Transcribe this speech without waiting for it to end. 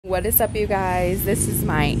What is up, you guys? This is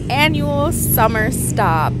my annual summer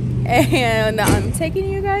stop and I'm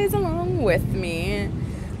taking you guys along with me. I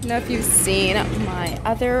don't know if you've seen my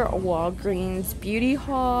other Walgreens beauty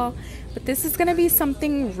haul, but this is gonna be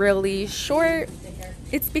something really short.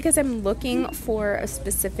 It's because I'm looking for a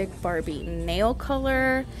specific Barbie nail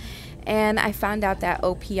color, and I found out that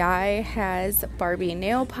OPI has Barbie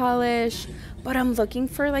nail polish, but I'm looking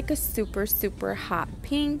for like a super hot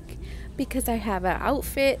pink because I have an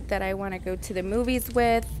outfit that I want to go to the movies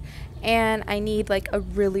with, and I need like a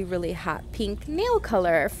really hot pink nail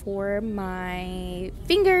color for my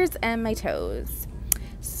fingers and my toes.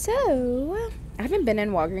 So I haven't been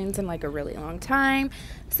in Walgreens in like a really long time,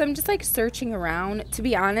 so I'm just like searching around. To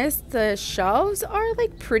be honest, the shelves are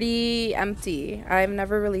like pretty empty. I've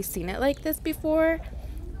never really seen it like this before,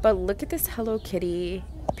 but look at this Hello Kitty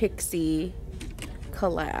Pixie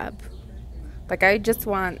collab. Like, I just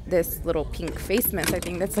want this little pink face mist. I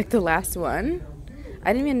think that's like the last one.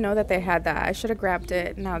 I didn't even know that they had that. I should have grabbed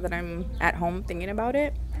it now that I'm at home thinking about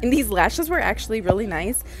it. And these lashes were actually really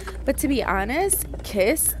nice. But to be honest,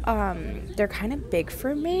 Kiss, they're kind of big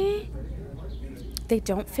for me. They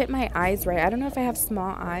don't fit my eyes right. I don't know if I have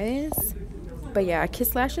small eyes. But yeah,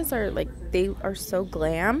 Kiss lashes are like, they are so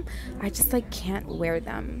glam. I just like can't wear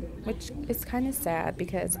them, which is kind of sad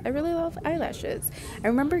because I really love eyelashes. I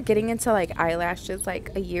remember getting into like eyelashes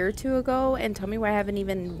like a year or two ago, and tell me why I haven't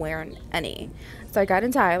even worn any. So I got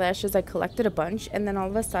into eyelashes, I collected a bunch, and then all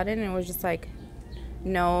of a sudden it was just like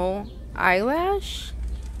no eyelash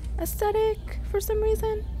aesthetic for some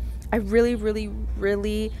reason. I really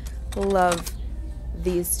love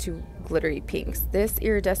these two glittery pinks. This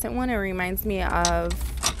iridescent one, it reminds me of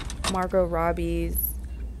Margot Robbie's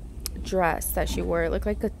dress that she wore. It looked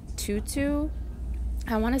like a tutu.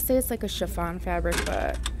 I want to say it's like a chiffon fabric,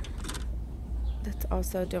 but that's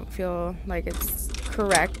also don't feel like it's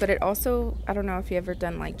correct. But it also, I don't know if you ever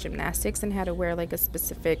done like gymnastics and had to wear like a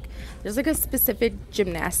specific, there's like a specific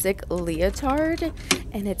gymnastic leotard,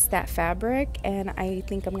 and it's that fabric, and I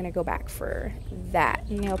think I'm gonna go back for that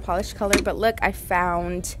nail polish color. But look, I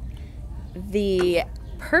found the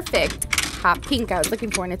perfect hot pink I was looking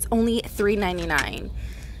for, and it's only $3.99.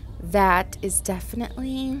 That is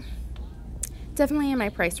definitely in my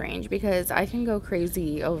price range because I can go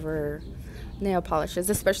crazy over nail polishes,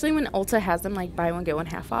 especially when Ulta has them like buy one get one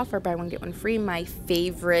half off or buy one get one free. My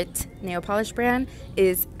favorite nail polish brand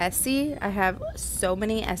is Essie. I have so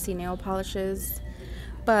many Essie nail polishes,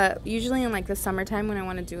 but usually in like the summertime when I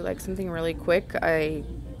want to do like something really quick, I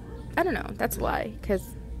don't know, that's why, because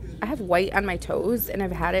I have white on my toes and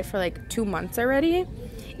I've had it for like 2 months already,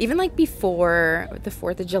 even like before the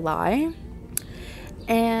 4th of July,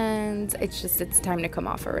 and it's time to come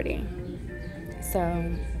off already. So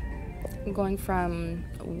I'm going from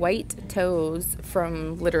white toes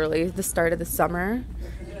from literally the start of the summer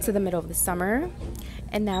to the middle of the summer,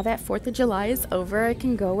 and now that 4th of July is over, I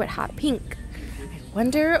can go with hot pink. I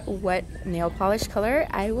wonder what nail polish color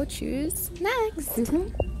I will choose next.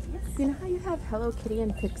 You know how you have Hello Kitty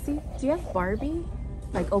and Pixie? Do you have Barbie?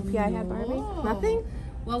 Like OPI had Barbie? Nothing?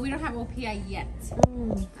 Well, we don't have OPI yet.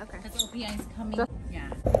 Okay. Because OPI is coming. Yeah.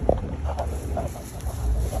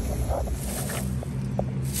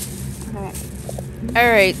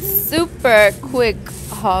 Alright, super quick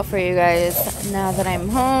haul for you guys now that I'm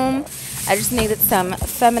home. I just needed some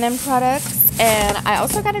feminine products, and I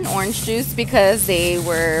also got an orange juice because they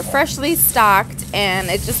were freshly stocked and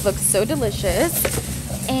it just looks so delicious.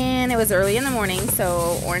 And it was early in the morning,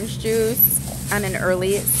 so orange juice on an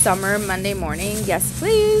early summer Monday morning. Yes,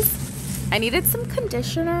 please. I needed some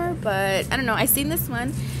conditioner, but I don't know. I seen this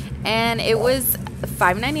one, and it was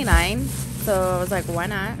 $5.99, so I was like, why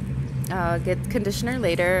not? I'll get conditioner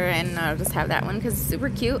later, and I'll just have that one because it's super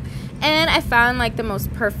cute. And I found like the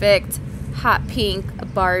most perfect hot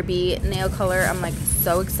pink Barbie nail color. I'm like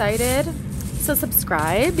so excited. So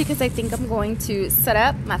subscribe because I think I'm going to set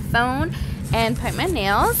up my phone and paint my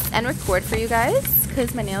nails and record for you guys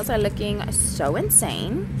because my nails are looking so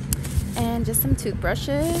insane. And just some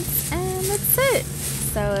toothbrushes, and that's it.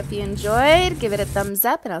 So if you enjoyed, give it a thumbs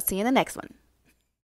up, and I'll see you in the next one.